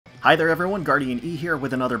Hi there everyone, GuardianE here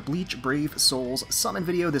with another Bleach Brave Souls summon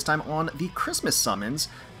video, this time on the Christmas summons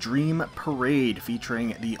Dream Parade,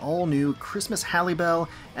 featuring the all-new Christmas Hallibel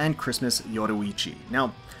and Christmas Yoruichi.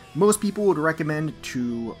 Now, most people would recommend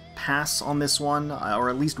to pass on this one,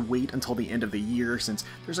 or at least wait until the end of the year, since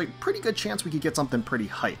there's a pretty good chance we could get something pretty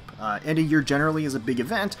hype. End of year generally is a big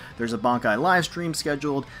event, there's a Bankai live stream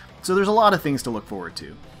scheduled, so there's a lot of things to look forward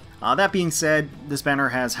to. That being said, this banner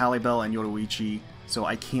has Hallibel and Yoruichi, so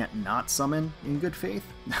I can't not summon in good faith.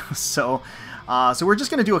 so we're just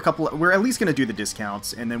going to do we're at least going to do the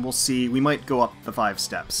discounts, and then we'll see, we might go up the 5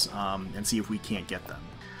 steps and see if we can't get them.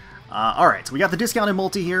 Alright, so we got the discounted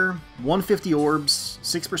multi here, 150 orbs,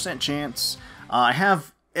 6% chance. I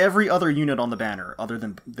have every other unit on the banner, other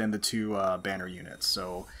than the 2 banner units,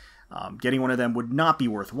 so getting one of them would not be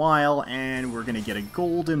worthwhile, and we're going to get a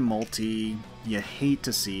golden multi. You hate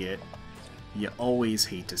to see it. You always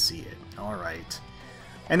hate to see it. Alright.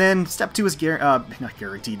 And then step 2 is not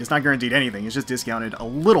guaranteed. It's not guaranteed anything. It's just discounted a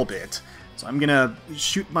little bit. So I'm going to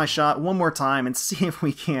shoot my shot one more time and see if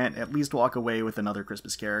we can't at least walk away with another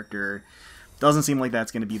Christmas character. Doesn't seem like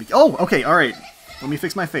that's going to be the... Oh, okay, alright. Let me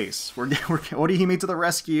fix my face. We're Orihime to the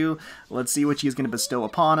rescue. Let's see what she's going to bestow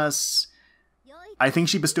upon us. I think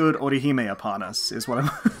she bestowed Orihime upon us, is what I'm...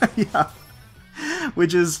 yeah.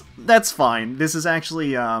 Which is... That's fine. This is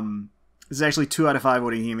actually 2 out of 5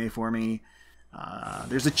 Orihime for me.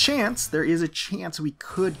 There is a chance we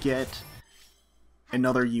could get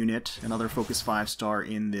another unit, another Focus 5-star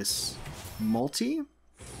in this multi.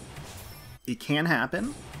 It can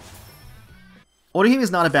happen. Orihime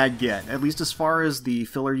is not a bad get, at least as far as the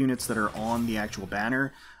filler units that are on the actual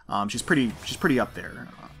banner. She's pretty up there,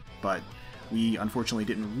 but we unfortunately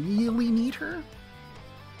didn't really need her.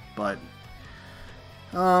 But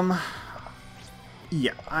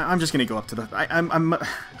yeah, I'm just gonna go up to the... I'm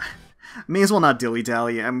may as well not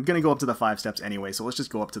dilly-dally. I'm gonna go up to the 5 steps anyway, so let's just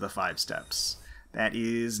go up to the 5 steps. That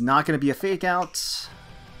is not gonna be a fake out. It's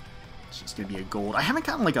just gonna be a gold. I haven't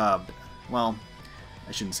gotten like a... Well,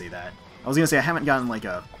 I shouldn't say that. I was gonna say I haven't gotten like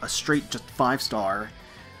a straight just 5-star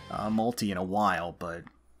multi in a while, but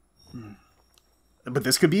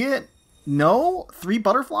this could be it. No? 3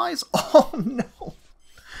 butterflies? Oh no!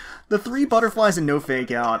 The 3 butterflies and no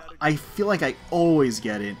fake out. I feel like I always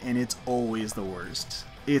get it, and it's always the worst.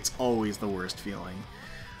 It's always the worst feeling.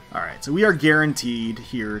 Alright, so we are guaranteed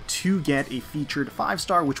here to get a featured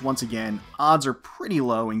 5-star, which once again, odds are pretty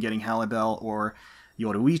low in getting Hallibel or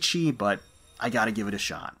Yoruichi, but I gotta give it a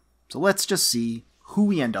shot. So let's just see who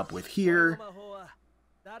we end up with here.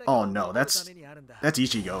 Oh no, that's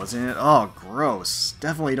Ichigo, isn't it? Oh, gross.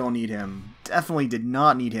 Definitely don't need him. Definitely did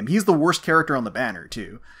not need him. He's the worst character on the banner,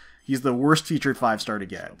 too. He's the worst featured 5-star to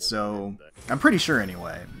get, so I'm pretty sure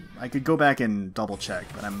anyway. I could go back and double check,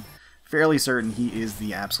 but I'm fairly certain he is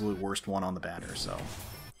the absolute worst one on the banner, so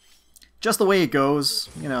just the way it goes,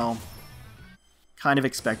 you know, kind of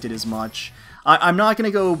expected as much. I'm not going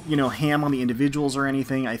to go, you know, ham on the individuals or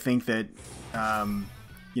anything. I think that,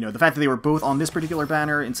 you know, the fact that they were both on this particular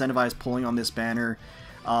banner incentivized pulling on this banner.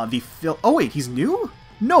 Oh wait, he's new?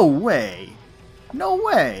 No way! No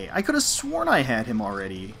way! I could have sworn I had him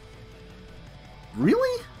already.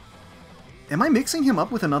 Really? Am I mixing him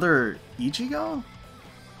up with another Ichigo?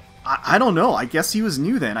 I don't know. I guess he was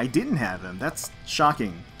new then. I didn't have him. That's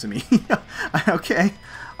shocking to me. Okay.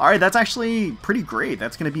 Alright, that's actually pretty great.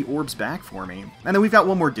 That's going to be orbs back for me. And then we've got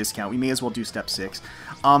one more discount. We may as well do step 6.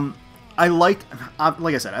 Like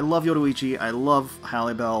I said, I love Yoruichi. I love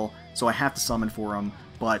Hallibel, so I have to summon for him.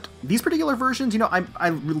 But these particular versions, you know, I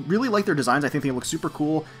really like their designs. I think they look super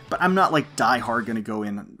cool. But I'm not, like, die-hard going to go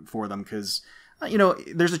in for them because... you know,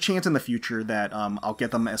 there's a chance in the future that I'll get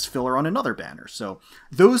them as filler on another banner. So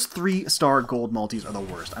those 3-star gold multis are the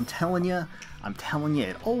worst. I'm telling you,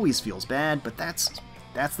 it always feels bad, but that's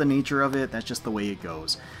the nature of it. That's just the way it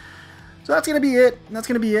goes. So that's gonna be it.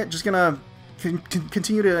 Just gonna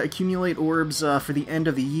continue to accumulate orbs for the end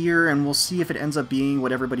of the year, and we'll see if it ends up being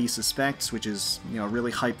what everybody suspects, which is, you know, a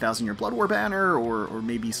really hyped 1000-year Blood War banner, or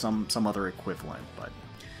maybe some other equivalent. But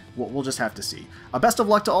we'll just have to see. Best of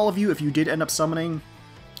luck to all of you if you did end up summoning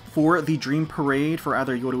for the Dream Parade for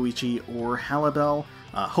either Yoruichi or Hallibel.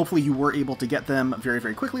 Hopefully you were able to get them very,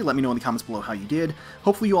 very quickly. Let me know in the comments below how you did.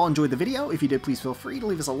 Hopefully you all enjoyed the video. If you did, please feel free to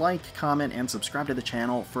leave us a like, comment, and subscribe to the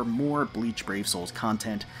channel for more Bleach Brave Souls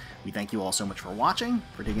content. We thank you all so much for watching,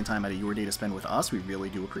 for taking time out of your day to spend with us. We really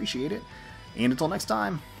do appreciate it. And until next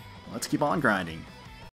time, let's keep on grinding.